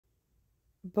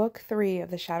Book 3 of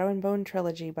the Shadow and Bone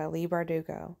Trilogy by Leigh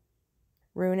Bardugo.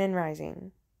 Rune and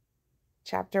Rising.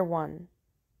 Chapter 1.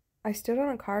 I stood on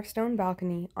a carved stone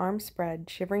balcony, arms spread,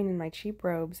 shivering in my cheap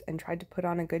robes, and tried to put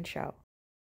on a good show.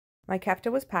 My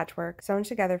kefta was patchwork, sewn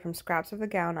together from scraps of the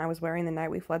gown I was wearing the night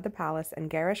we fled the palace, and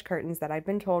garish curtains that I'd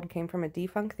been told came from a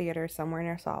defunct theater somewhere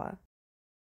near Sala.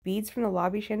 Beads from the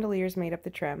lobby chandeliers made up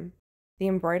the trim. The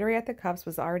embroidery at the cuffs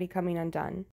was already coming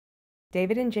undone.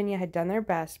 David and Ginya had done their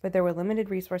best, but there were limited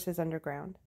resources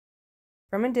underground.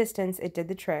 From a distance, it did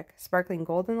the trick, sparkling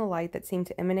gold in the light that seemed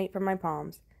to emanate from my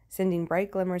palms, sending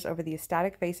bright glimmers over the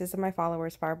ecstatic faces of my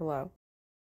followers far below.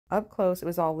 Up close, it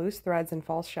was all loose threads and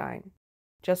false shine.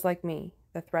 Just like me,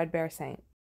 the Threadbare Saint.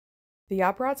 The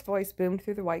Apparat's voice boomed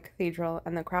through the white cathedral,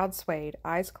 and the crowd swayed,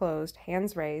 eyes closed,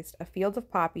 hands raised, a field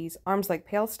of poppies, arms like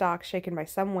pale stalks shaken by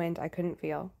some wind I couldn't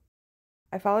feel.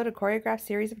 I followed a choreographed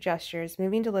series of gestures,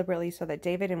 moving deliberately so that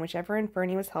David and whichever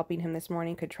infernal was helping him this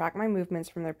morning could track my movements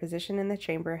from their position in the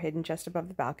chamber hidden just above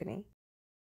the balcony.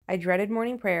 I dreaded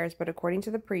morning prayers, but according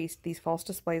to the priest, these false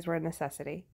displays were a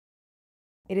necessity.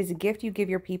 "It is a gift you give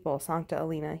your people, Sancta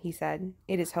Alina," he said.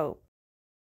 "It is hope."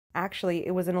 Actually,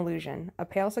 it was an illusion, a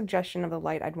pale suggestion of the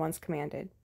light I'd once commanded.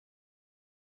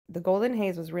 The golden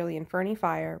haze was really infernal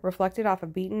fire, reflected off a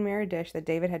beaten mirror dish that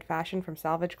David had fashioned from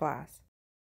salvaged glass.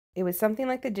 It was something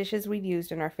like the dishes we'd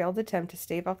used in our failed attempt to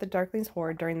stave off the Darkling's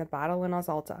horde during the battle in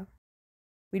Ozalta.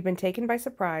 We'd been taken by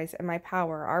surprise, and my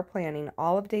power, our planning,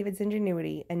 all of David's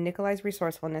ingenuity, and Nikolai's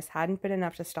resourcefulness hadn't been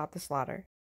enough to stop the slaughter.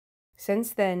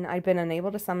 Since then, I'd been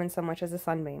unable to summon so much as a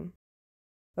sunbeam.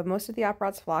 But most of the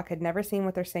Apparat's flock had never seen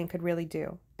what their saint could really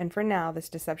do, and for now, this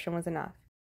deception was enough.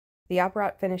 The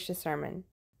Apparat finished his sermon.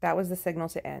 That was the signal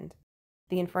to end.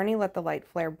 The Inferni let the light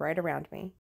flare bright around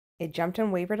me. It jumped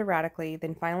and wavered erratically,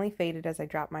 then finally faded as I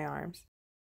dropped my arms.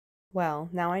 Well,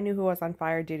 now I knew who was on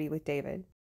fire duty with David.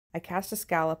 I cast a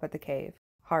scowl up at the cave.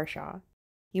 Harshaw.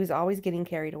 He was always getting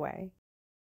carried away.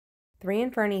 3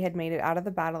 Inferni had made it out of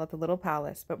the battle at the little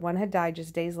palace, but one had died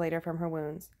just days later from her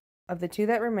wounds. Of the 2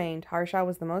 that remained, Harshaw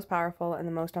was the most powerful and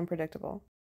the most unpredictable.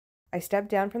 I stepped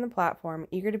down from the platform,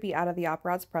 eager to be out of the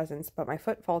Apparat's presence, but my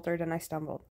foot faltered and I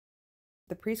stumbled.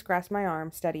 The priest grasped my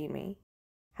arm, steadying me.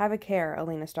 "Have a care,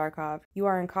 Alina Starkov. You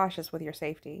are incautious with your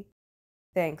safety."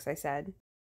 "Thanks," I said.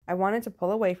 I wanted to pull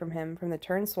away from him, from the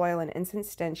turned soil and instant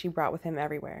stench he brought with him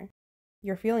everywhere.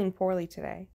 "You're feeling poorly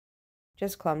today."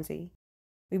 "Just clumsy."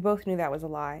 We both knew that was a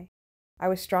lie. I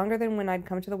was stronger than when I'd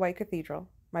come to the White Cathedral.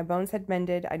 My bones had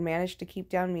mended, I'd managed to keep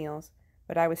down meals,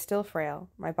 but I was still frail,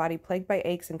 my body plagued by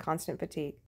aches and constant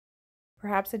fatigue.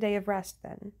 Perhaps a day of rest,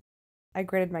 then. I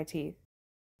gritted my teeth.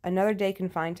 Another day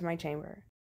confined to my chamber.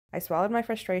 I swallowed my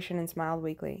frustration and smiled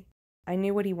weakly. I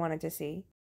knew what he wanted to see.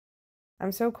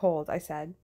 "I'm so cold," I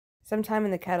said. "Some time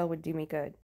in the kettle would do me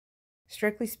good."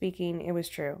 Strictly speaking, it was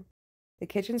true. The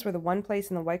kitchens were the one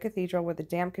place in the White Cathedral where the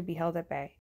damp could be held at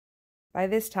bay. By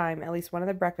this time, at least one of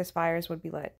the breakfast fires would be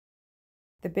lit.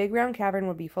 The big round cavern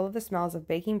would be full of the smells of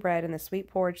baking bread and the sweet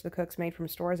porridge the cooks made from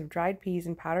stores of dried peas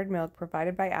and powdered milk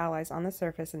provided by allies on the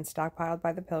surface and stockpiled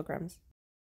by the pilgrims.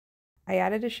 I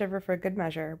added a shiver for good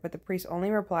measure, but the priest's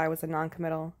only reply was a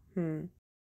noncommittal,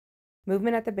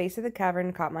 Movement at the base of the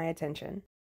cavern caught my attention.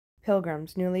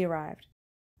 Pilgrims, newly arrived.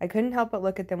 I couldn't help but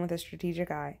look at them with a strategic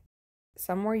eye.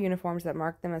 Some wore uniforms that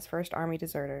marked them as First Army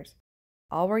deserters.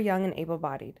 All were young and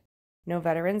able-bodied. No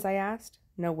veterans, I asked?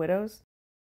 No widows?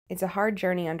 "It's a hard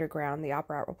journey underground," the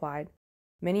Apparat replied.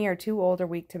 "Many are too old or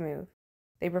weak to move.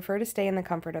 They prefer to stay in the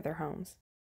comfort of their homes."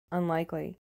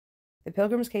 Unlikely. The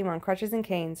pilgrims came on crutches and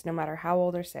canes, no matter how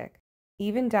old or sick.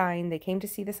 Even dying, they came to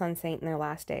see the Sun Saint in their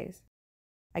last days.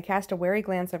 I cast a wary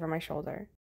glance over my shoulder.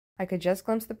 I could just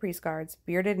glimpse the priest guards,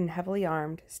 bearded and heavily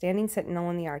armed, standing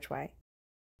sentinel in the archway.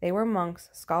 They were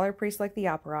monks, scholar priests like the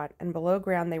Apparat, and below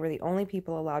ground they were the only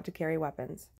people allowed to carry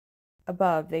weapons.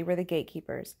 Above, they were the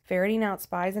gatekeepers, ferreting out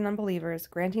spies and unbelievers,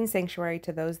 granting sanctuary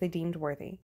to those they deemed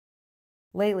worthy.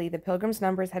 Lately, the pilgrims'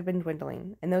 numbers had been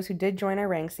dwindling, and those who did join our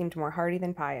ranks seemed more hardy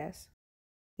than pious.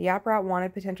 The Apparat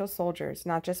wanted potential soldiers,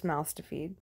 not just mouths to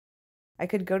feed. "I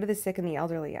could go to the sick and the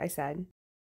elderly," I said.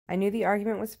 I knew the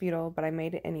argument was futile, but I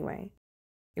made it anyway.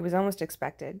 It was almost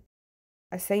expected.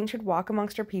 A saint should walk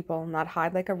amongst her people, not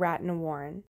hide like a rat in a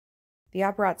warren. The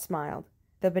Apparat smiled,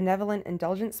 the benevolent,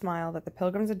 indulgent smile that the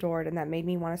pilgrims adored and that made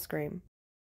me want to scream.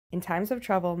 "In times of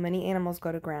trouble, many animals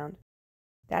go to ground.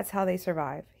 That's how they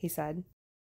survive," he said.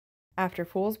 "After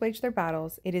fools wage their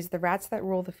battles, it is the rats that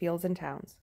rule the fields and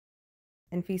towns."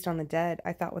 "And feast on the dead,"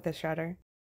 I thought with a shudder.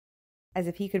 As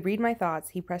if he could read my thoughts,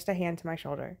 he pressed a hand to my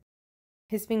shoulder.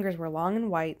 His fingers were long and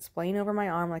white, splaying over my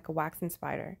arm like a waxen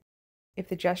spider. If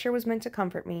the gesture was meant to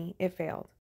comfort me, it failed.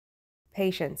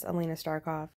 Patience, Alina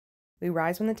Starkov. We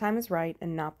rise when the time is right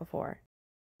and not before.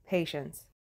 Patience.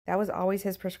 That was always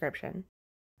his prescription.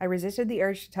 I resisted the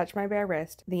urge to touch my bare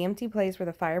wrist, the empty place where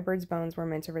the firebird's bones were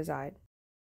meant to reside.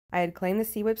 I had claimed the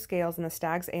sea whip scales and the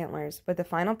stag's antlers, but the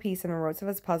final piece of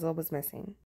Morozov's puzzle was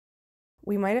missing.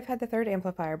 We might have had the third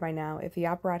amplifier by now if the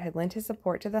Apparat had lent his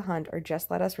support to the hunt or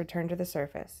just let us return to the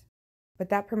surface. But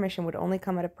that permission would only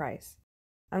come at a price.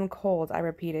 I'm cold, I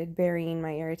repeated, burying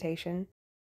my irritation.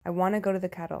 I want to go to the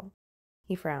Kettle.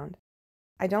 He frowned.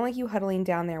 I don't like you huddling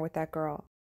down there with that girl.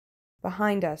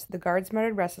 Behind us, the guards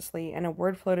muttered restlessly, and a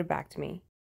word floated back to me.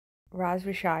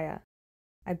 Razvishaya.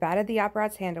 I batted the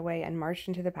Apparat's hand away and marched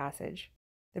into the passage.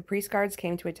 The priest guards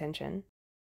came to attention.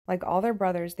 Like all their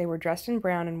brothers, they were dressed in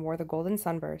brown and wore the golden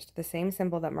sunburst, the same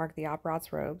symbol that marked the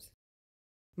Apparat's robes.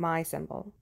 My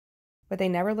symbol. But they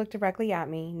never looked directly at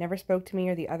me, never spoke to me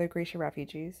or the other Grisha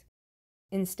refugees.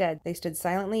 Instead, they stood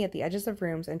silently at the edges of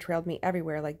rooms and trailed me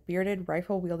everywhere like bearded,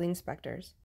 rifle-wielding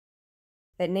specters.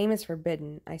 That name is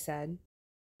forbidden, I said.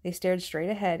 They stared straight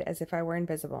ahead as if I were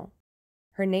invisible.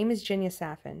 Her name is Jinya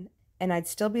Safin, and I'd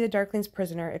still be the Darkling's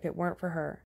prisoner if it weren't for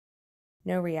her.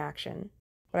 No reaction,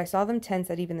 but I saw them tense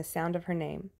at even the sound of her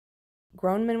name.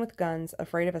 Grown men with guns,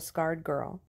 afraid of a scarred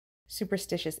girl.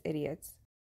 Superstitious idiots.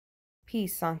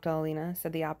 Peace, Sancta Alina,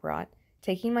 said the Apparat,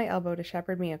 taking my elbow to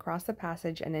shepherd me across the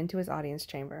passage and into his audience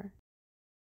chamber.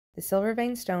 The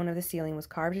silver-veined stone of the ceiling was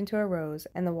carved into a rose,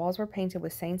 and the walls were painted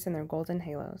with saints in their golden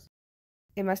halos.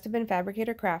 It must have been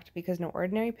fabricator craft because no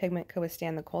ordinary pigment could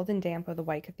withstand the cold and damp of the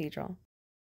white cathedral.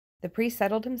 The priest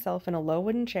settled himself in a low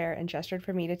wooden chair and gestured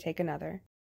for me to take another.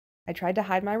 I tried to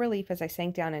hide my relief as I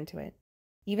sank down into it.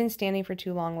 Even standing for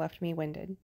too long left me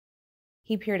winded.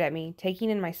 He peered at me, taking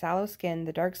in my sallow skin,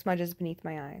 the dark smudges beneath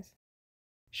my eyes.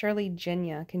 Surely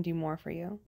Jinya can do more for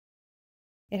you.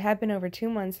 It had been over 2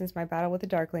 months since my battle with the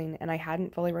Darkling, and I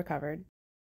hadn't fully recovered.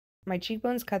 My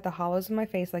cheekbones cut the hollows of my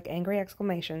face like angry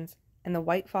exclamations, and the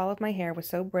white fall of my hair was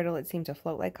so brittle it seemed to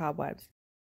float like cobwebs.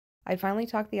 I'd finally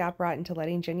talked the Apparat into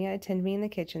letting Jinya attend me in the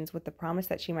kitchens with the promise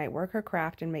that she might work her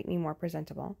craft and make me more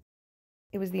presentable.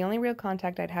 It was the only real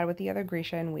contact I'd had with the other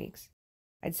Grisha in weeks.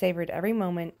 I'd savored every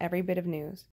moment, every bit of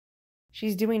news.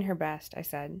 She's doing her best, I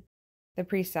said. The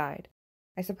priest sighed.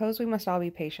 I suppose we must all be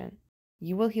patient.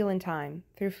 You will heal in time,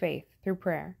 through faith, through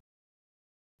prayer.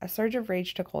 A surge of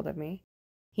rage took hold of me.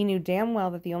 He knew damn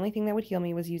well that the only thing that would heal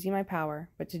me was using my power,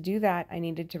 but to do that I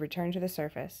needed to return to the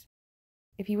surface.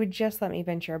 If you would just let me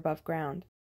venture above ground.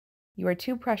 You are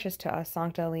too precious to us,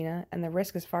 Sancta Alina, and the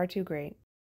risk is far too great.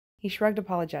 He shrugged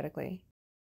apologetically.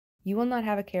 You will not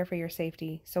have a care for your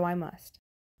safety, so I must.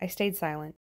 I stayed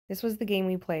silent. This was the game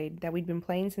we played, that we'd been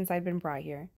playing since I'd been brought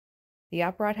here. The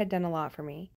Apparat had done a lot for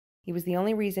me. He was the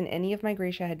only reason any of my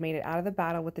Grisha had made it out of the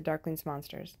battle with the Darkling's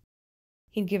monsters.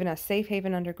 He'd given us safe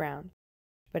haven underground,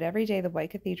 but every day the White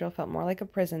Cathedral felt more like a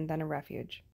prison than a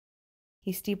refuge.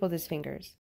 He steepled his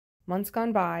fingers. Months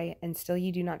gone by, and still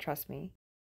you do not trust me.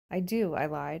 I do, I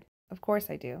lied. Of course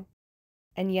I do.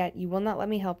 And yet you will not let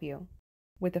me help you.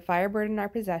 With the Firebird in our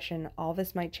possession, all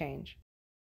this might change.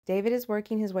 David is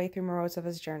working his way through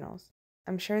Morozova's journals.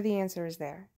 I'm sure the answer is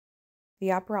there. The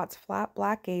Apparat's flat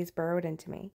black gaze burrowed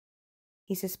into me.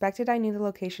 He suspected I knew the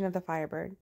location of the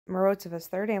Firebird, Morozova's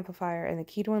third amplifier, and the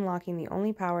key to unlocking the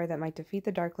only power that might defeat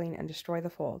the Darkling and destroy the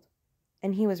Fold.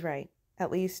 And he was right.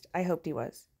 At least, I hoped he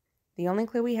was. The only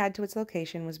clue we had to its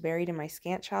location was buried in my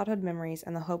scant childhood memories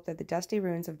and the hope that the dusty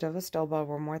ruins of Dovastolba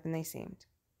were more than they seemed.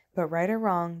 But right or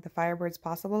wrong, the Firebird's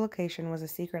possible location was a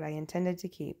secret I intended to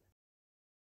keep.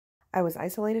 I was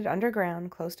isolated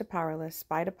underground, close to powerless,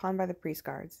 spied upon by the priest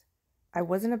guards. I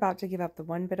wasn't about to give up the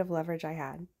one bit of leverage I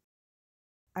had.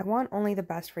 I want only the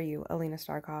best for you, Alina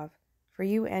Starkov, for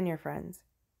you and your friends.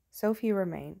 So few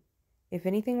remain. If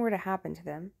anything were to happen to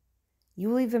them,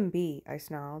 you leave them be, I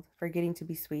snarled, forgetting to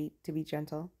be sweet, to be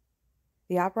gentle.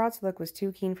 The Apparat's look was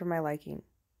too keen for my liking.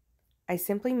 I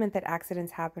simply meant that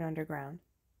accidents happen underground.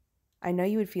 I know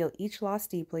you would feel each loss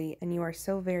deeply, and you are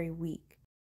so very weak.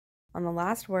 On the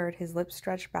last word, his lips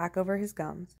stretched back over his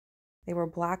gums. They were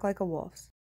black like a wolf's.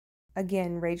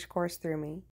 Again, rage coursed through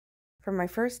me. From my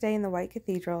first day in the White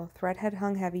Cathedral, threat had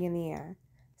hung heavy in the air,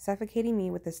 suffocating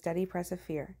me with the steady press of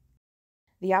fear.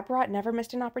 The Apparat never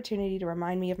missed an opportunity to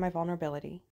remind me of my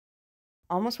vulnerability.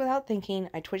 Almost without thinking,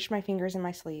 I twitched my fingers in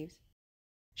my sleeves.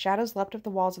 Shadows leapt up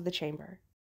the walls of the chamber.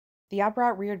 The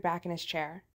Apparat reared back in his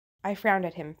chair. I frowned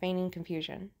at him, feigning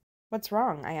confusion. What's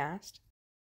wrong? I asked.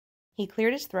 He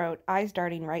cleared his throat, eyes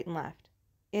darting right and left.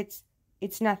 It's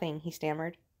nothing, he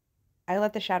stammered. I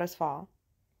let the shadows fall.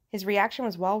 His reaction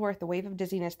was well worth the wave of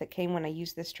dizziness that came when I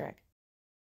used this trick.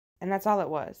 And that's all it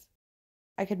was.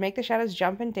 I could make the shadows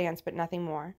jump and dance, but nothing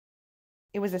more.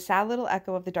 It was a sad little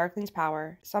echo of the Darkling's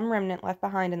power, some remnant left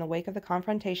behind in the wake of the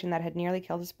confrontation that had nearly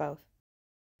killed us both.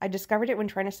 I'd discovered it when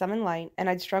trying to summon light, and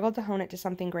I'd struggled to hone it to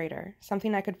something greater,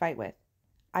 something I could fight with.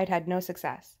 I'd had no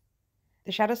success.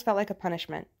 The shadows felt like a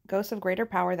punishment, ghosts of greater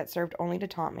power that served only to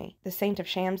taunt me, the saint of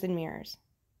shams and mirrors.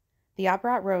 The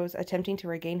Apparat rose, attempting to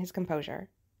regain his composure.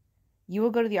 "You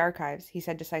will go to the archives," he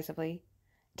said decisively.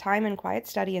 "Time and quiet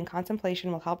study and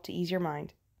contemplation will help to ease your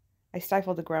mind." I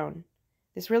stifled a groan.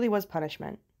 This really was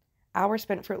punishment. Hours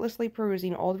spent fruitlessly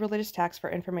perusing old religious texts for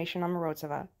information on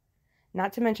Morozova.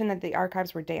 Not to mention that the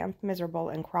archives were damp, miserable,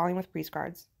 and crawling with priest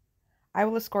guards. "I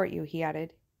will escort you," he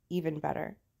added. "Even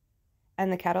better."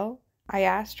 "And the kettle?" I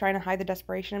asked, trying to hide the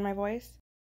desperation in my voice.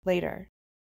 "Later.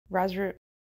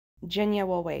 Jinya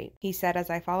will wait," he said as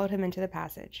I followed him into the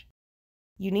passage.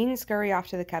 "You needn't scurry off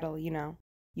to the kettle, you know.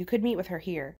 You could meet with her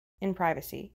here, in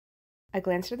privacy." I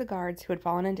glanced at the guards who had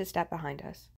fallen into step behind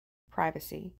us.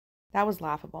 Privacy. That was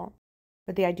laughable.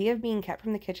 But the idea of being kept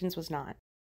from the kitchens was not.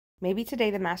 Maybe today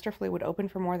the master flue would open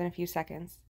for more than a few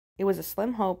seconds. It was a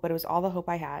slim hope, but it was all the hope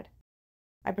I had.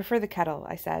 "I prefer the kettle,"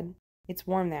 I said. "It's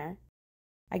warm there."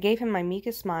 I gave him my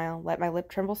meekest smile, let my lip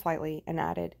tremble slightly, and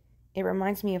added, "It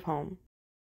reminds me of home."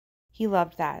 He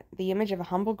loved that, the image of a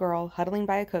humble girl huddling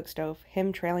by a cook stove,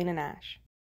 him trailing an ash.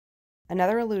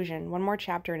 Another illusion, one more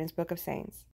chapter in his book of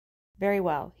saints. "Very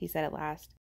well," he said at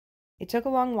last. It took a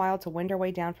long while to wind our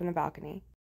way down from the balcony.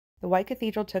 The white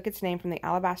cathedral took its name from the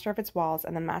alabaster of its walls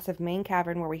and the massive main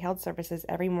cavern where we held services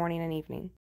every morning and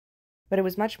evening. But it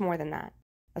was much more than that.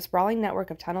 A sprawling network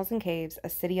of tunnels and caves, a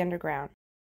city underground.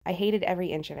 I hated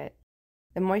every inch of it.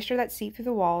 The moisture that seeped through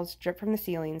the walls, dripped from the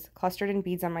ceilings, clustered in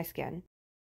beads on my skin.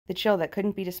 The chill that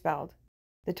couldn't be dispelled.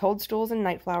 The toadstools and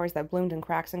night flowers that bloomed in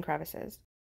cracks and crevices.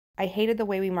 I hated the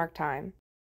way we marked time.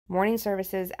 Morning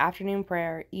services, afternoon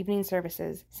prayer, evening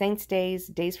services, saints' days,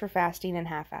 days for fasting and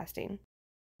half-fasting.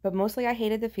 But mostly I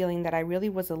hated the feeling that I really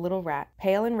was a little rat,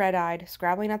 pale and red-eyed,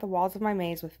 scrabbling at the walls of my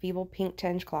maze with feeble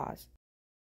pink-tinged claws.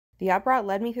 The Apparat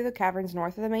led me through the caverns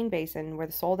north of the main basin, where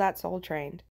the soldat soul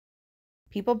trained.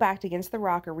 People backed against the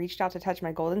rock or reached out to touch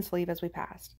my golden sleeve as we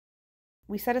passed.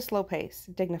 We set a slow pace,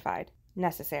 dignified,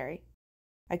 necessary.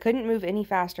 I couldn't move any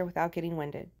faster without getting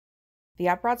winded. The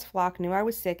Apparat's flock knew I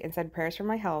was sick and said prayers for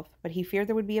my health, but he feared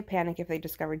there would be a panic if they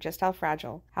discovered just how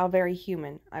fragile, how very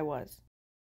human, I was.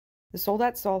 The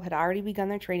soldat soul had already begun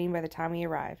their training by the time we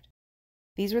arrived.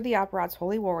 These were the Apparat's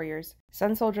holy warriors,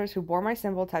 sun soldiers who bore my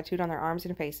symbol tattooed on their arms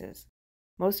and faces.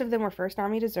 Most of them were First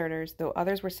Army deserters, though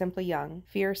others were simply young,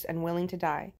 fierce, and willing to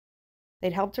die.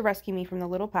 They'd helped to rescue me from the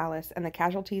little palace, and the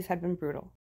casualties had been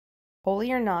brutal.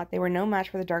 Holy or not, they were no match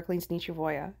for the Darkling's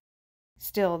Nichevoya.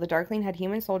 Still, the Darkling had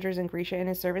human soldiers in Grisha in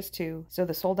his service too, so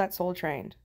the soldat soul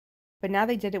trained. But now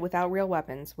they did it without real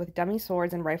weapons, with dummy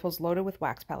swords and rifles loaded with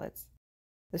wax pellets.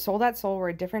 The soldat soul were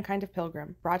a different kind of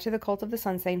pilgrim, brought to the cult of the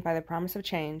Sun Saint by the promise of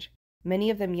change, many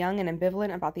of them young and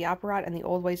ambivalent about the Apparat and the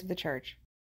old ways of the Church.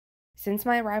 Since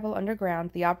my arrival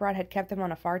underground, the Apparat had kept them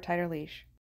on a far tighter leash.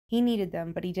 He needed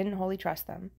them, but he didn't wholly trust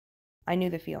them. I knew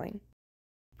the feeling.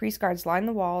 Priest guards lined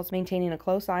the walls, maintaining a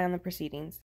close eye on the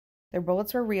proceedings. Their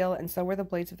bullets were real, and so were the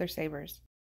blades of their sabers.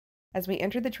 As we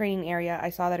entered the training area, I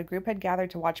saw that a group had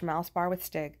gathered to watch Mal spar with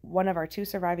Stig, one of our 2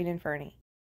 surviving Inferni.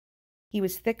 He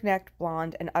was thick-necked,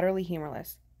 blond, and utterly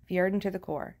humorless, Fjordan to the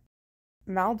core.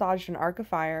 Mal dodged an arc of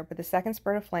fire, but the second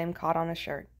spurt of flame caught on his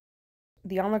shirt.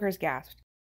 The onlookers gasped.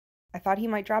 I thought he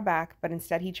might draw back, but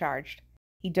instead he charged.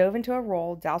 He dove into a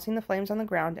roll, dousing the flames on the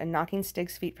ground and knocking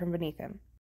Stig's feet from beneath him.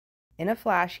 In a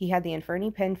flash, he had the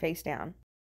Inferni pinned face down.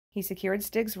 He secured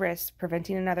Stig's wrists,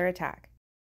 preventing another attack.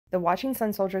 The watching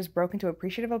sun soldiers broke into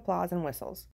appreciative applause and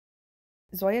whistles.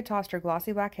 Zoya tossed her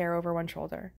glossy black hair over one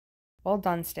shoulder. Well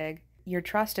done, Stig. You're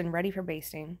trussed and ready for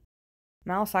basting.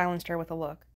 Mal silenced her with a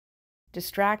look.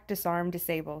 Distract, disarm,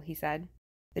 disable, he said.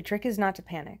 The trick is not to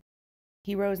panic.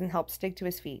 He rose and helped Stig to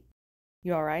his feet.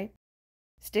 You all right?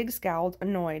 Stig scowled,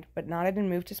 annoyed, but nodded and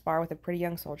moved to spar with a pretty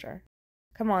young soldier.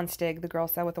 Come on, Stig, the girl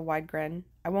said with a wide grin.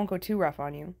 I won't go too rough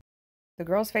on you. The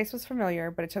girl's face was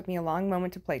familiar, but it took me a long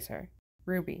moment to place her.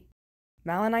 Ruby.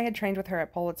 Mal and I had trained with her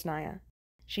at Politsnaya.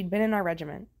 She'd been in our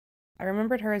regiment. I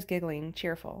remembered her as giggling,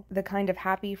 cheerful, the kind of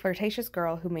happy, flirtatious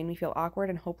girl who made me feel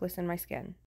awkward and hopeless in my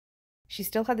skin. She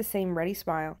still had the same ready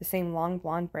smile, the same long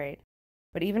blonde braid,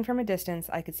 but even from a distance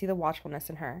I could see the watchfulness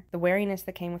in her, the wariness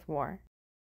that came with war.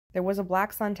 There was a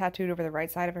black sun tattooed over the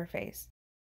right side of her face.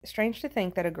 Strange to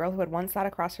think that a girl who had once sat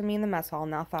across from me in the mess hall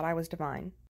now thought I was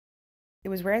divine. It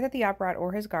was rare that the Apparat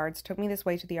or his guards took me this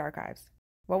way to the archives.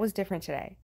 What was different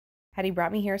today? Had he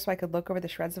brought me here so I could look over the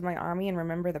shreds of my army and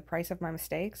remember the price of my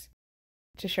mistakes?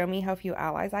 To show me how few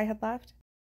allies I had left?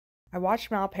 I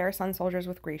watched Mal pair sun soldiers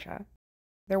with Grisha.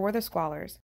 There were the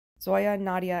squalors, Zoya,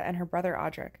 Nadia, and her brother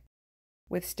Audric.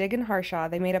 With Stig and Harshaw,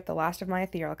 they made up the last of my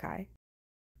ethereal Kai.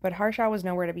 But Harshaw was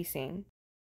nowhere to be seen.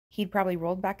 He'd probably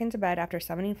rolled back into bed after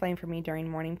summoning flame for me during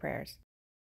morning prayers.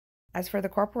 As for the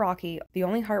Corporalki, the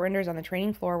only heartrenders on the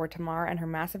training floor were Tamar and her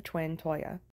massive twin,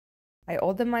 Toya. I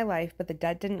owed them my life, but the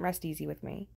debt didn't rest easy with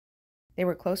me. They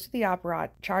were close to the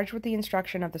Apparat, charged with the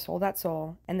instruction of the Soldat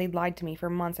Soul, and they'd lied to me for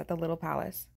months at the Little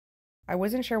Palace. I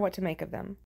wasn't sure what to make of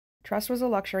them. Trust was a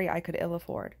luxury I could ill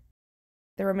afford.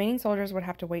 The remaining soldiers would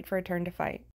have to wait for a turn to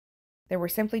fight. There were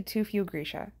simply too few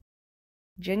Grisha.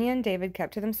 Jinya and David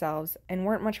kept to themselves, and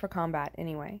weren't much for combat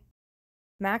anyway.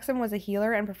 Maxim was a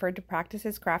healer and preferred to practice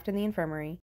his craft in the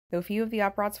infirmary, though few of the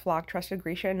Apparat's flock trusted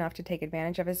Grisha enough to take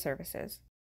advantage of his services.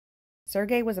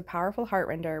 Sergei was a powerful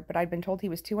heartrender, but I'd been told he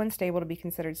was too unstable to be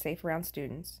considered safe around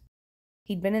students.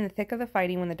 He'd been in the thick of the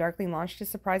fighting when the Darkling launched his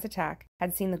surprise attack,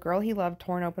 had seen the girl he loved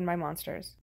torn open by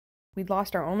monsters. We'd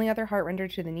lost our only other heartrender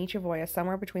to the Nichevoya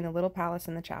somewhere between the Little Palace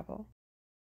and the chapel.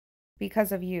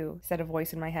 "Because of you," said a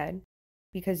voice in my head.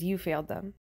 "Because you failed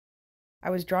them."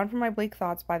 I was drawn from my bleak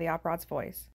thoughts by the Apparat's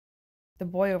voice. "The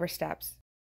boy oversteps."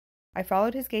 I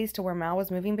followed his gaze to where Mal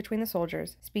was moving between the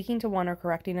soldiers, speaking to one or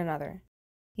correcting another.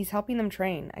 "He's helping them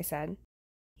train," I said.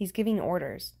 "He's giving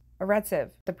orders."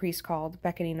 "Aretsev," the priest called,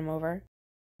 beckoning him over.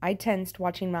 I tensed,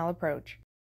 watching Mal approach.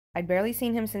 I'd barely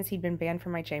seen him since he'd been banned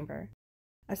from my chamber.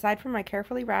 Aside from my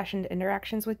carefully rationed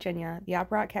interactions with Jinya, the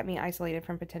Apparat kept me isolated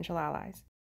from potential allies.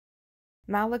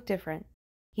 Mal looked different.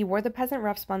 He wore the peasant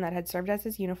rough-spun that had served as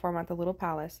his uniform at the Little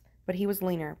Palace, but he was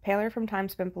leaner, paler from time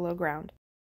spent below ground.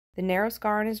 The narrow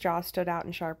scar on his jaw stood out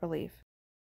in sharp relief.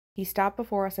 He stopped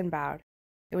before us and bowed.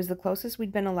 It was the closest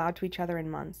we'd been allowed to each other in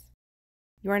months.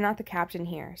 "You are not the captain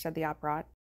here," said the Apparat.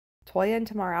 "Toya and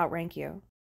Tamar outrank you."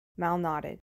 Mal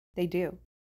nodded. "They do.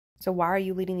 So why are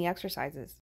you leading the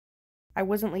exercises?" "I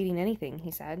wasn't leading anything,"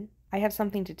 he said. "I have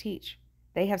something to teach.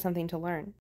 They have something to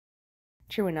learn."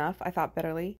 True enough, I thought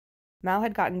bitterly. Mal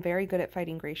had gotten very good at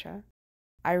fighting Grisha.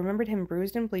 I remembered him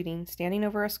bruised and bleeding, standing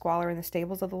over a squalor in the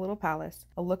stables of the Little Palace,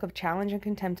 a look of challenge and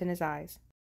contempt in his eyes.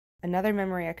 Another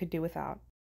memory I could do without.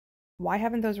 "Why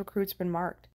haven't those recruits been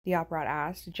marked?" the Apparat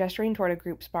asked, gesturing toward a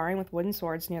group sparring with wooden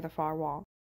swords near the far wall.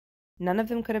 None of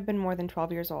them could have been more than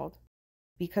 12 years old.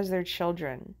 "Because they're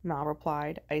children," Mal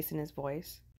replied, ice in his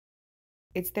voice.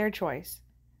 "It's their choice.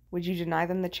 Would you deny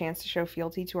them the chance to show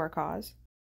fealty to our cause?"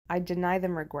 "I'd deny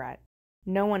them regret.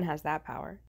 No one has that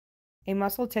power." A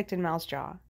muscle ticked in Mal's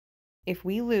jaw. "If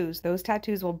we lose, those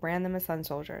tattoos will brand them as Sun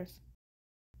soldiers.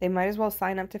 They might as well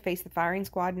sign up to face the firing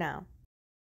squad now."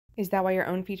 "Is that why your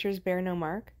own features bear no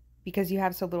mark? Because you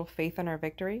have so little faith in our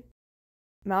victory?"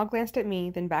 Mal glanced at me,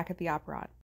 then back at the Apparat.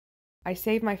 "I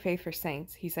save my faith for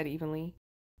saints," he said evenly,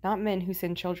 "not men who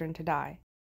send children to die."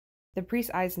 The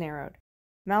priest's eyes narrowed.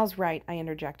 "Mal's right," I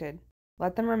interjected.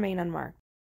 "Let them remain unmarked."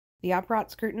 The Apparat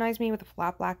scrutinized me with a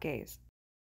flat black gaze.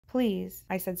 "Please,"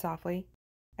 I said softly,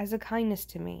 "as a kindness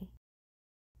to me."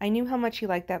 I knew how much he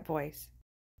liked that voice.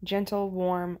 Gentle,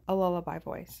 warm, a lullaby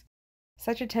voice.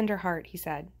 "Such a tender heart," he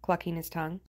said, clucking his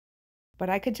tongue. But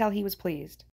I could tell he was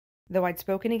pleased. Though I'd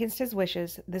spoken against his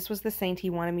wishes, this was the saint he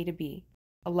wanted me to be.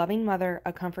 A loving mother,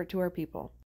 a comfort to her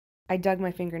people. I dug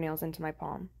my fingernails into my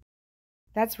palm.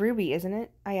 "That's Ruby, isn't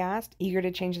it?" I asked, eager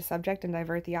to change the subject and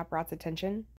divert the Apparat's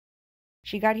attention.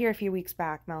 "She got here a few weeks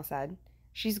back," Mal said.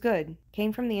 "She's good.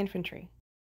 Came from the infantry."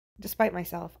 Despite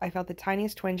myself, I felt the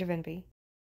tiniest twinge of envy.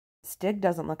 "Stig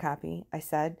doesn't look happy," I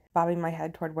said, bobbing my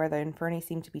head toward where the Inferni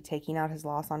seemed to be taking out his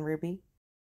loss on Ruby.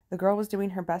 The girl was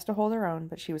doing her best to hold her own,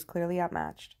 but she was clearly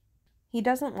outmatched. "He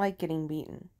doesn't like getting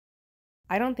beaten."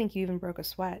 "I don't think you even broke a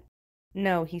sweat."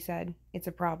 "No," he said. "It's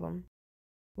a problem."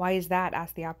 "Why is that?"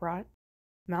 asked the Apparat.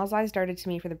 Mal's eyes darted to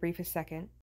me for the briefest second.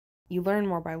 "You learn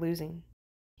more by losing."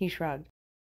 He shrugged.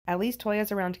 "At least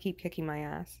Toya's around to keep kicking my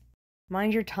ass."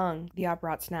 "Mind your tongue," the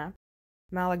Apparat snapped.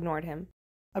 Mal ignored him.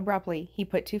 Abruptly, he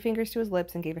put 2 fingers to his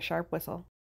lips and gave a sharp whistle.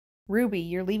 "Ruby,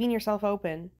 you're leaving yourself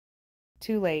open."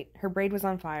 Too late. Her braid was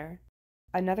on fire.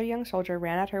 Another young soldier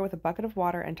ran at her with a bucket of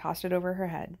water and tossed it over her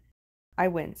head. I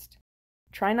winced.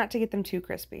 "Try not to get them too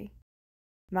crispy."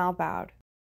 Mal bowed.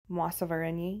 "Moi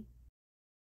souveraigny."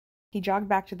 He jogged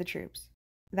back to the troops.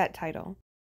 That title.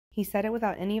 He said it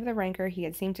without any of the rancor he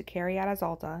had seemed to carry at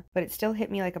Azalta, but it still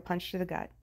hit me like a punch to the gut.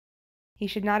 "He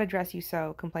should not address you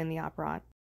so," complained the Apparat.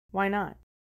 "Why not?"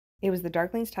 "It was the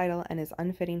Darkling's title and is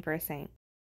unfitting for a saint."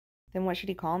 "Then what should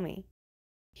he call me?"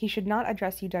 "He should not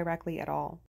address you directly at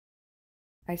all."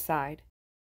 I sighed.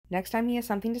 "Next time he has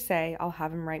something to say, I'll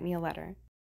have him write me a letter."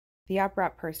 The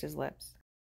Apparat pursed his lips.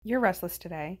 "You're restless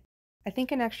today. I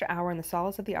think an extra hour in the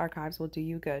solace of the archives will do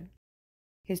you good."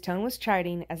 His tone was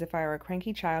chiding, as if I were a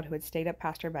cranky child who had stayed up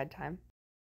past her bedtime.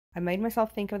 I made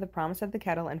myself think of the promise of the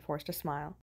kettle and forced a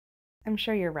smile. I'm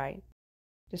sure you're right.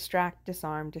 Distract,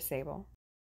 disarm, disable.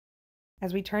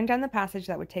 As we turned down the passage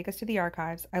that would take us to the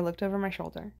archives, I looked over my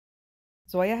shoulder.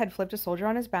 Zoya had flipped a soldier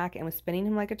on his back and was spinning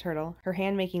him like a turtle, her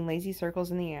hand making lazy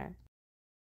circles in the air.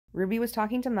 Ruby was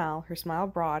talking to Mal, her smile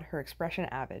broad, her expression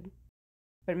avid.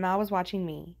 But Mal was watching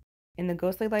me. In the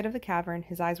ghostly light of the cavern,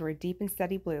 his eyes were a deep and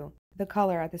steady blue, the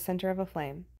color at the center of a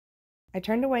flame. I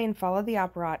turned away and followed the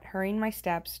Apparat, hurrying my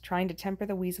steps, trying to temper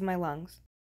the wheeze of my lungs.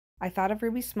 I thought of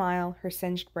Ruby's smile, her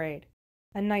singed braid.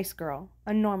 A nice girl,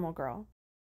 a normal girl.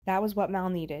 That was what Mal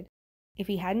needed. If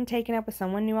he hadn't taken up with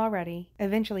someone new already,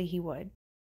 eventually he would.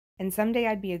 And someday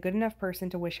I'd be a good enough person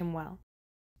to wish him well.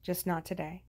 Just not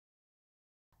today.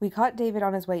 We caught David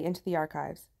on his way into the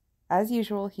archives. As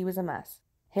usual, he was a mess.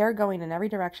 Hair going in every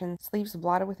direction, sleeves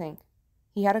blotted with ink.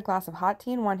 He had a glass of hot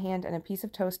tea in one hand and a piece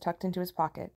of toast tucked into his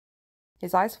pocket.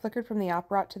 His eyes flickered from the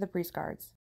Apparat to the priest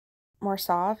guards. More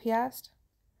sauve? He asked.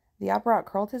 The Apparat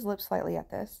curled his lips slightly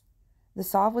at this. The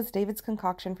sauve was David's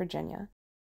concoction for Genya.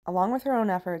 Along with her own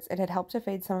efforts, it had helped to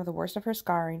fade some of the worst of her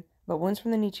scarring, but wounds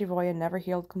from the Nichivoya never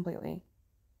healed completely.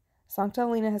 Sancta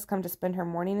Alina has come to spend her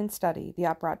morning in study, the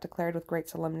Apparat declared with great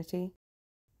solemnity.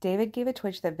 David gave a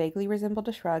twitch that vaguely resembled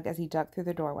a shrug as he ducked through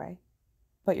the doorway.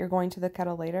 But you're going to the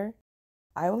kettle later?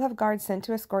 I will have guards sent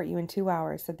to escort you in 2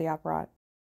 hours, said the Apparat.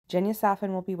 Genya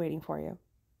Safin will be waiting for you.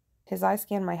 His eye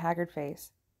scanned my haggard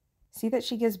face. See that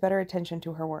she gives better attention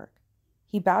to her work.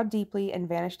 He bowed deeply and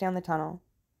vanished down the tunnel.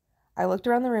 I looked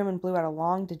around the room and blew out a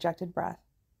long, dejected breath.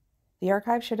 The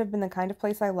archive should have been the kind of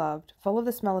place I loved, full of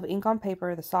the smell of ink on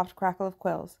paper, the soft crackle of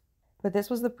quills. But this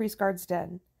was the priest guard's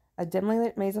den, a dimly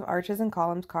lit maze of arches and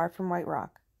columns carved from white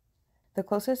rock. The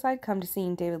closest I'd come to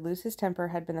seeing David lose his temper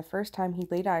had been the first time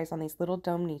he'd laid eyes on these little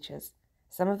dome niches.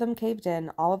 Some of them caved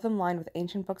in, all of them lined with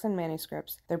ancient books and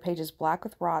manuscripts, their pages black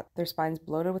with rot, their spines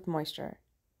bloated with moisture.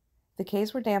 The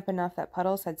caves were damp enough that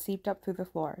puddles had seeped up through the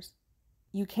floors.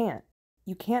 You can't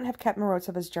have kept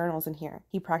Morozov's journals in here,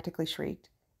 he practically shrieked.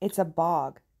 It's a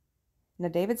bog. Now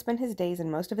David spent his days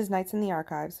and most of his nights in the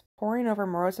archives, poring over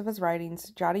Morozov's writings,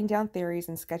 jotting down theories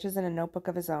and sketches in a notebook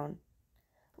of his own.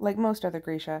 Like most other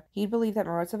Grisha, he'd believed that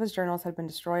Morozov's journals had been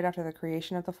destroyed after the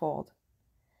creation of the Fold.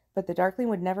 But the Darkling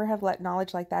would never have let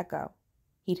knowledge like that go.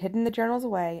 He'd hidden the journals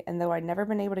away, and though I'd never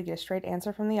been able to get a straight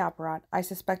answer from the Apparat, I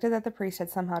suspected that the priest had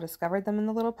somehow discovered them in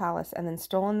the little palace and then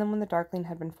stolen them when the Darkling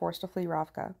had been forced to flee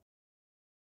Ravka.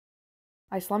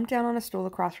 I slumped down on a stool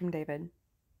across from David.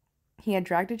 He had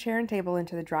dragged a chair and table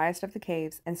into the driest of the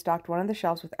caves and stocked one of the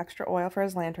shelves with extra oil for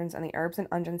his lanterns and the herbs and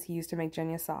unguents he used to make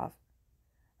Genya salve.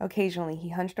 Occasionally, he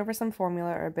hunched over some formula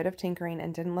or a bit of tinkering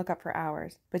and didn't look up for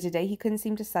hours, but today he couldn't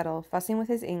seem to settle, fussing with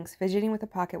his inks, fidgeting with a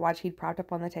pocket watch he'd propped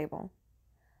up on the table.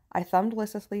 I thumbed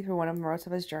listlessly through one of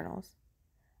Morozov's journals.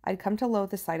 I'd come to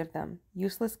loathe the sight of them,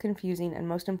 useless, confusing, and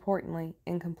most importantly,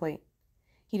 incomplete.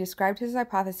 He described his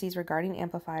hypotheses regarding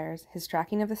amplifiers, his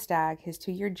tracking of the stag, his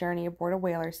 2-year journey aboard a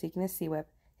whaler seeking a sea whip,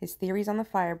 his theories on the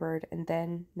Firebird, and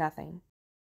then nothing.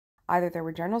 Either there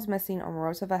were journals missing or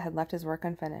Morozov had left his work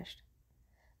unfinished.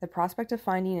 The prospect of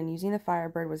finding and using the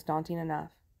Firebird was daunting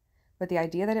enough, but the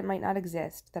idea that it might not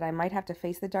exist, that I might have to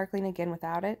face the Darkling again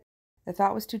without it, the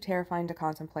thought was too terrifying to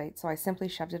contemplate, so I simply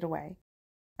shoved it away.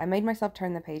 I made myself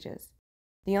turn the pages.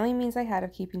 The only means I had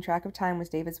of keeping track of time was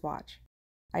David's watch.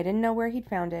 I didn't know where he'd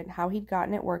found it, how he'd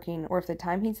gotten it working, or if the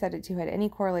time he'd set it to had any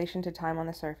correlation to time on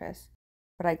the surface,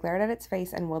 but I glared at its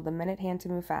face and willed the minute hand to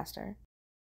move faster.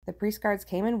 The priest guards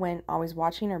came and went, always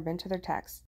watching or bent to their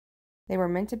texts. They were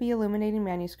meant to be illuminating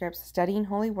manuscripts, studying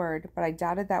Holy Word, but I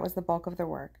doubted that was the bulk of their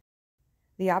work.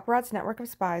 The Apparat's network of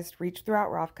spies reached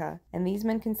throughout Ravka, and these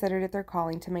men considered it their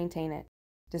calling to maintain it,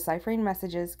 deciphering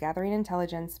messages, gathering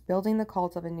intelligence, building the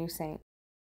cult of a new saint.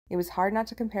 It was hard not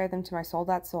to compare them to my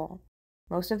soul-that soul,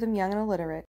 most of them young and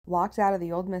illiterate, locked out of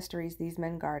the old mysteries these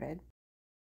men guarded.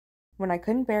 When I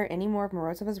couldn't bear any more of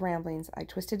Morozov's ramblings, I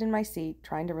twisted in my seat,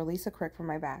 trying to release a crick from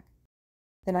my back.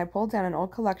 Then I pulled down an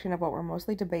old collection of what were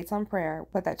mostly debates on prayer,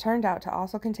 but that turned out to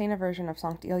also contain a version of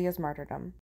Sankt Ilya's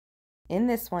martyrdom. In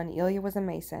this one, Ilya was a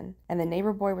mason, and the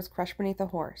neighbor boy was crushed beneath a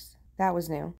horse. That was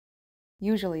new.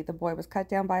 Usually, the boy was cut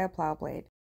down by a plow blade,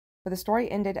 but the story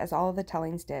ended as all of the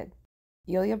tellings did.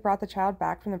 Ilya brought the child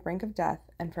back from the brink of death,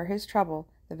 and for his trouble,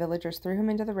 the villagers threw him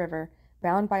into the river,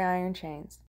 bound by iron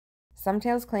chains. Some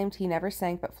tales claimed he never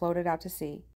sank but floated out to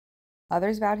sea.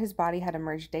 Others vowed his body had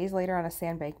emerged days later on a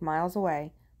sandbank miles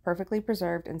away, perfectly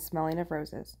preserved and smelling of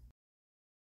roses.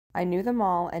 I knew them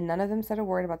all, and none of them said a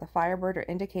word about the Firebird or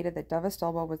indicated that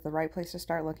Dovastolba was the right place to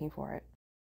start looking for it.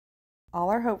 All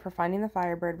our hope for finding the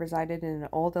Firebird resided in an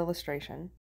old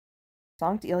illustration.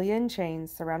 Sankt Ilya in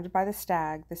chains, surrounded by the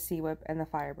stag, the sea-whip, and the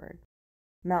Firebird.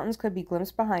 Mountains could be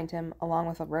glimpsed behind him, along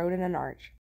with a road and an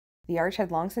arch. The arch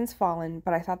had long since fallen,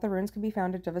 but I thought the ruins could be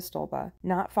found at Devastolba,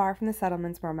 not far from the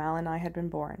settlements where Mal and I had been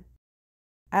born.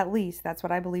 At least, that's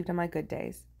what I believed in my good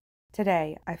days.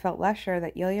 Today, I felt less sure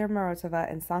that Ilya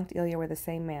Morozova and Sankt Ilya were the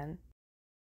same man.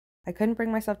 I couldn't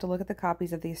bring myself to look at the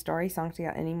copies of the Histoire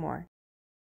Sanctia anymore.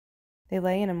 They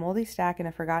lay in a moldy stack in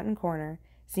a forgotten corner,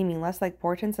 seeming less like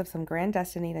portents of some grand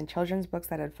destiny than children's books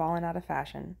that had fallen out of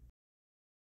fashion.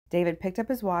 David picked up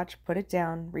his watch, put it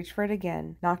down, reached for it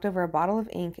again, knocked over a bottle of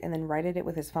ink, and then righted it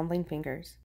with his fumbling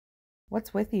fingers.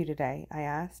 "What's with you today?" I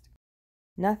asked.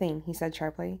 "Nothing," he said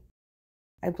sharply.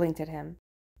 I blinked at him.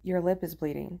 "Your lip is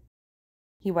bleeding."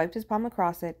 He wiped his palm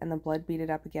across it, and the blood beaded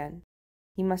up again.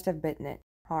 He must have bitten it,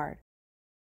 hard.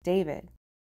 "David!"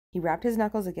 He rapped his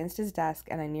knuckles against his desk,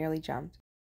 and I nearly jumped.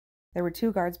 There were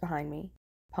 2 guards behind me,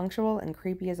 punctual and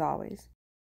creepy as always.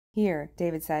 "Here,"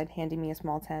 David said, handing me a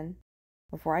small 10.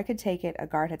 Before I could take it, a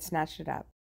guard had snatched it up.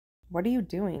 "What are you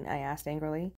doing?" I asked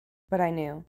angrily. But I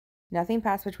knew. Nothing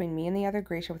passed between me and the other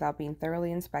Grisha without being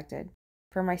thoroughly inspected.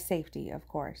 For my safety, of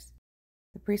course.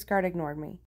 The priest guard ignored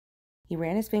me. He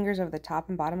ran his fingers over the top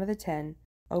and bottom of the tin,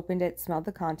 opened it, smelled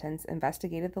the contents,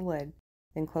 investigated the lid,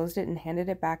 then closed it and handed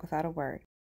it back without a word.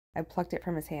 I plucked it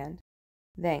from his hand.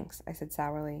 "Thanks," I said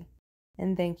sourly.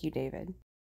 "And thank you, David."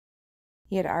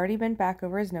 He had already bent back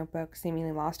over his notebook,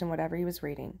 seemingly lost in whatever he was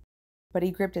reading. But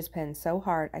he gripped his pen so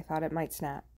hard I thought it might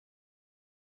snap.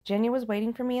 Jenya was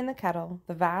waiting for me in the Kettle,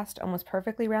 the vast, almost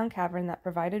perfectly round cavern that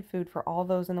provided food for all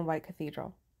those in the White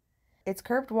Cathedral. Its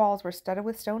curved walls were studded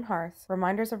with stone hearths,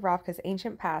 reminders of Ravka's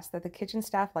ancient past that the kitchen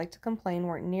staff liked to complain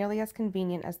weren't nearly as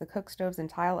convenient as the cook stoves and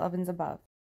tile ovens above.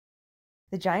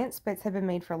 The giant spits had been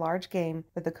made for large game,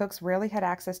 but the cooks rarely had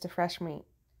access to fresh meat.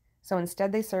 So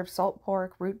instead they served salt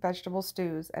pork, root vegetable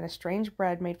stews, and a strange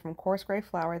bread made from coarse gray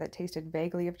flour that tasted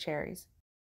vaguely of cherries.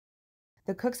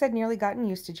 The cooks had nearly gotten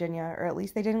used to Jenya, or at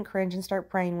least they didn't cringe and start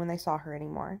praying when they saw her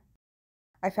anymore.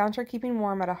 I found her keeping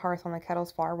warm at a hearth on the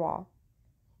kettle's far wall.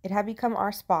 It had become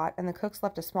our spot, and the cooks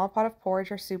left a small pot of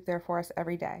porridge or soup there for us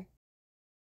every day.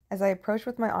 As I approached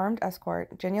with my armed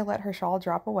escort, Jenya let her shawl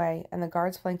drop away, and the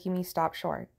guards flanking me stopped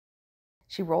short.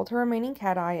 She rolled her remaining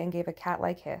cat eye and gave a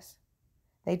cat-like hiss.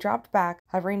 They dropped back,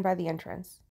 hovering by the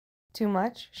entrance. "Too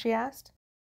much?" she asked.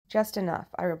 "Just enough,"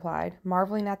 I replied,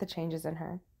 marveling at the changes in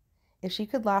her. If she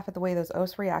could laugh at the way those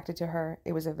oafs reacted to her,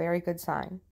 it was a very good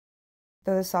sign.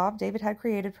 Though the salve David had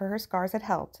created for her scars had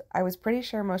helped, I was pretty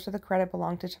sure most of the credit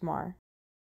belonged to Tamar.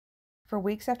 For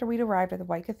weeks after we'd arrived at the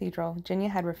White Cathedral, Jenya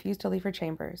had refused to leave her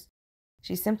chambers.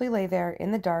 She simply lay there,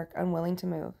 in the dark, unwilling to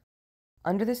move.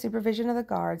 Under the supervision of the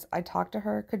guards, I talked to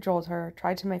her, cajoled her,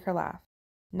 tried to make her laugh.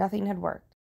 Nothing had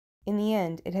worked. In the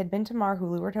end, it had been Tamar who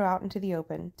lured her out into the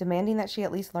open, demanding that she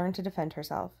at least learn to defend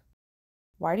herself.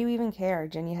 "Why do you even care?"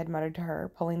 Jenya had muttered to her,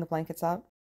 pulling the blankets up.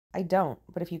 "I don't,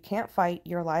 but if you can't fight,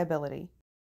 you're a liability."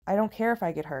 "I don't care if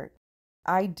I get hurt."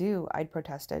 "I do," I'd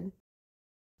protested.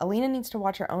 "Alina needs to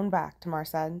watch her own back," Tamar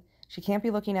said. "She can't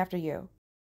be looking after you."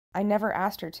 "I never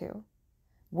asked her to."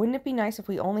 "Wouldn't it be nice if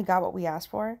we only got what we asked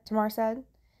for?" Tamar said.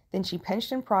 Then she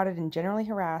pinched and prodded and generally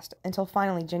harassed, until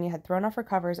finally Jenya had thrown off her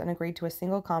covers and agreed to a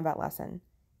single combat lesson.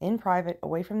 In private,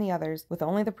 away from the others, with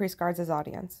only the priest guards as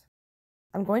audience.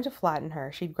 "I'm going to flatten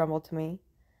her," she'd grumbled to me.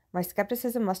 My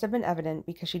skepticism must have been evident,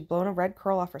 because she'd blown a red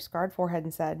curl off her scarred forehead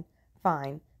and said,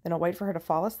 "Fine, then I'll wait for her to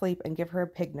fall asleep and give her a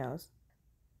pig nose."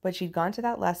 But she'd gone to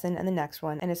that lesson and the next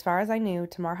one, and as far as I knew,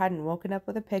 Tamar hadn't woken up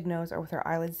with a pig nose or with her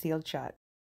eyelids sealed shut.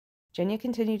 Jenya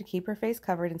continued to keep her face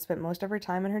covered and spent most of her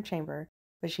time in her chamber,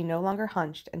 but she no longer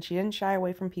hunched, and she didn't shy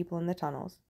away from people in the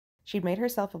tunnels. She'd made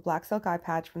herself a black silk eye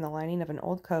patch from the lining of an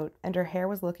old coat, and her hair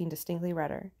was looking distinctly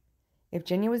redder. If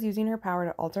Jenya was using her power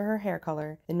to alter her hair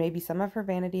color, then maybe some of her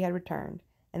vanity had returned,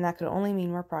 and that could only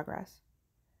mean more progress.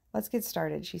 "Let's get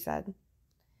started," she said.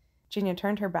 Jenya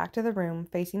turned her back to the room,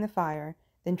 facing the fire,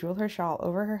 then drew her shawl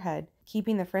over her head,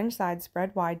 keeping the fringe sides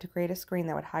spread wide to create a screen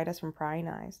that would hide us from prying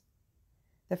eyes.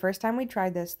 The first time we'd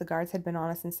tried this, the guards had been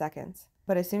on us in seconds,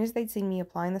 but as soon as they'd seen me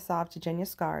applying the salve to Jenya's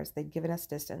scars, they'd given us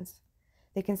distance.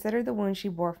 They considered the wound she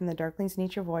bore from the Darkling's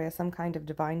Nichevoy some kind of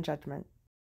divine judgment.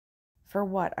 For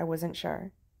what, I wasn't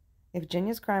sure. If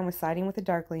Jenya's crime was siding with the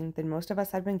Darkling, then most of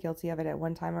us had been guilty of it at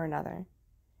one time or another.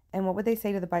 And what would they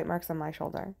say to the bite marks on my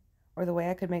shoulder, or the way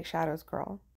I could make shadows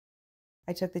curl?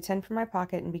 I took the tin from my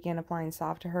pocket and began applying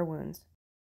salve to her wounds.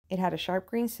 It had a sharp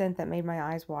green scent that made my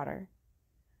eyes water.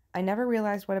 "I never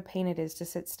realized what a pain it is to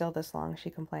sit still this long," she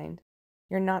complained.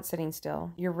 "You're not sitting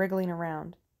still. You're wriggling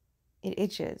around. It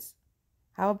itches.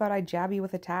 How about I jab you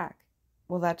with a tack?"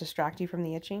 Will that distract you from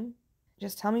the itching?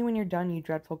 Just tell me when you're done, you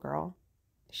dreadful girl.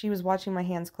 She was watching my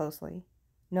hands closely.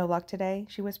 No luck today?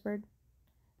 She whispered.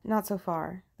 Not so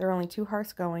far. There are only 2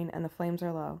 hearths going, and the flames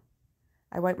are low.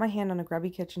 I wiped my hand on a grubby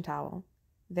kitchen towel.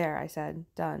 There, I said.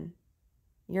 Done.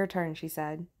 Your turn, she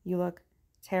said. You look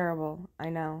terrible, I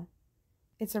know.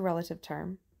 It's a relative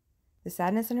term. The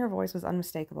sadness in her voice was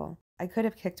unmistakable. I could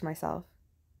have kicked myself.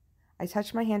 I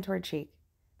touched my hand to her cheek.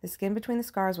 The skin between the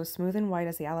scars was smooth and white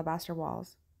as the alabaster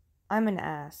walls. I'm an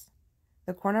ass.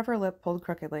 The corner of her lip pulled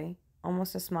crookedly,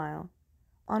 almost a smile.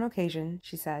 On occasion,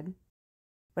 she said.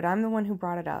 But I'm the one who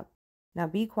brought it up. Now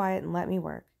be quiet and let me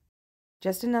work.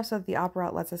 Just enough so that the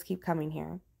Apparat lets us keep coming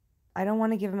here. I don't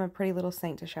want to give him a pretty little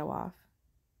saint to show off.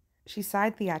 She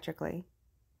sighed theatrically.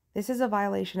 This is a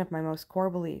violation of my most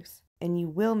core beliefs, and you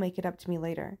will make it up to me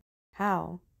later.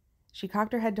 How? She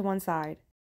cocked her head to one side.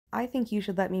 I think you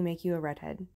should let me make you a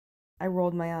redhead. I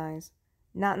rolled my eyes.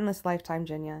 Not in this lifetime,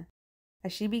 Jinya.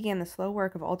 As she began the slow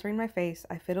work of altering my face,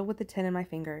 I fiddled with the tin in my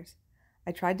fingers.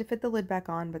 I tried to fit the lid back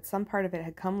on, but some part of it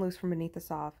had come loose from beneath the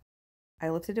salve. I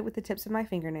lifted it with the tips of my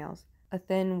fingernails, a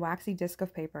thin, waxy disc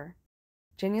of paper.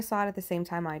 Jinya saw it at the same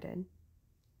time I did.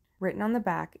 Written on the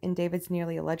back, in David's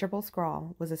nearly illegible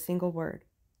scrawl, was a single word.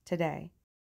 Today.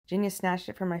 Jinya snatched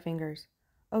it from my fingers.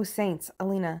 Oh, saints,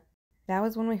 Alina! That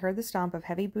was when we heard the stomp of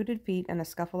heavy-booted feet and a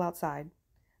scuffle outside.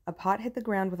 A pot hit the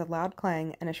ground with a loud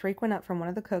clang, and a shriek went up from one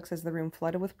of the cooks as the room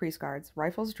flooded with priest guards,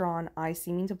 rifles drawn, eyes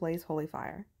seeming to blaze holy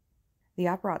fire. The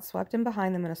Apparat swept in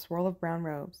behind them in a swirl of brown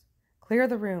robes. Clear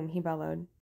the room, he bellowed.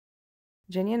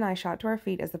 Jinya and I shot to our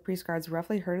feet as the priest guards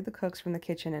roughly herded the cooks from the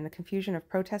kitchen in a confusion of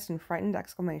protest and frightened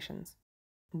exclamations.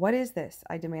 What is this?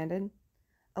 I demanded.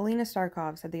 Alina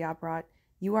Starkov, said the Apparat.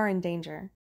 You are in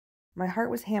danger. My heart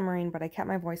was hammering, but I kept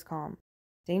my voice calm.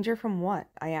 Danger from what?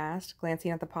 I asked,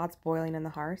 glancing at the pots boiling in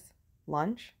the hearth.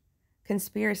 Lunch?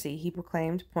 Conspiracy, he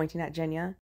proclaimed, pointing at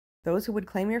Jinya. Those who would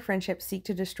claim your friendship seek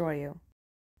to destroy you.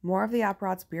 More of the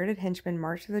Apparat's bearded henchmen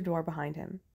marched through the door behind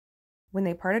him. When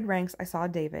they parted ranks, I saw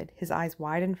David, his eyes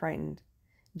wide and frightened.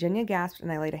 Jinya gasped,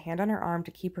 and I laid a hand on her arm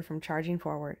to keep her from charging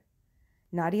forward.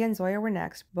 Nadia and Zoya were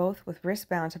next, both with wrists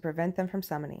bound to prevent them from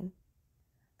summoning.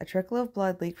 A trickle of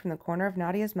blood leaked from the corner of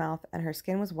Nadia's mouth, and her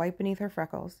skin was white beneath her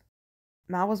freckles.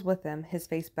 Mal was with them, his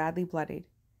face badly bloodied.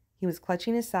 He was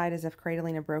clutching his side as if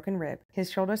cradling a broken rib, his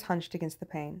shoulders hunched against the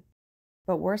pain.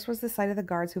 But worse was the sight of the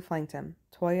guards who flanked him,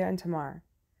 Toya and Tamar.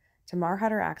 Tamar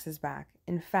had her axes back.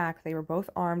 In fact, they were both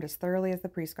armed as thoroughly as the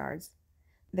priest guards.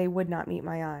 They would not meet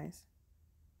my eyes.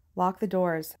 Lock the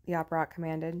doors, the Apparat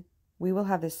commanded. We will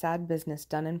have this sad business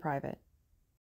done in private.